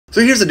So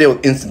here's the deal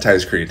with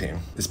Instantized creatine.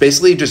 It's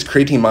basically just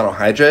creatine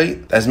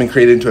monohydrate that has been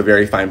created into a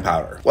very fine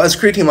powder. Well, as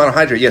creatine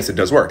monohydrate, yes, it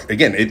does work.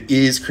 Again, it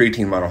is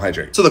creatine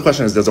monohydrate. So the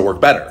question is, does it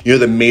work better?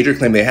 The major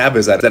claim they have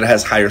is that it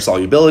has higher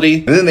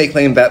solubility, and then they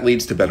claim that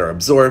leads to better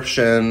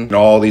absorption and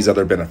all these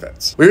other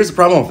benefits. Well, here's the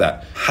problem with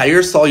that.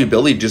 Higher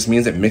solubility just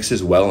means it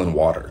mixes well in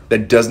water.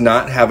 That does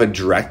not have a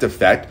direct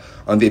effect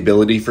on the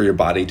ability for your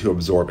body to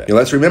absorb it.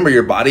 Let's remember,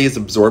 your body is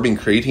absorbing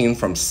creatine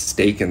from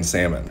steak and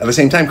salmon. At the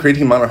same time,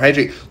 creatine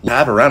monohydrate will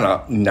have around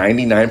a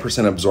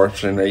 99%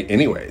 absorption rate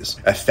anyways.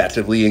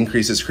 Effectively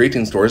increases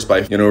creatine stores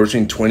by,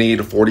 between 20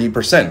 to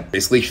 40%,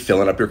 basically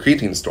filling up your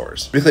creatine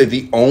stores. Basically,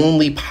 the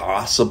only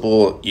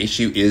possible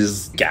issue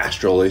is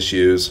gastral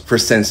issues for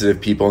sensitive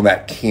people, and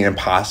that can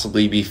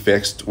possibly be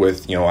fixed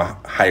with, a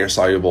higher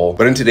soluble.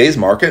 But in today's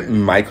market,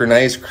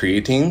 micronized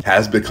creatine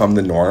has become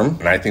the norm,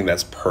 and I think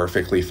that's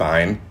perfectly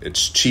fine.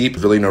 It's cheap.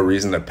 There's really no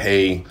reason to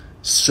pay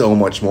so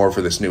much more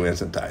for this new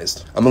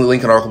Instantized. I'm going to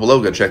link an article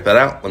below. Go check that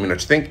out. Let me know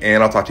what you think,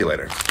 and I'll talk to you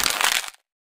later.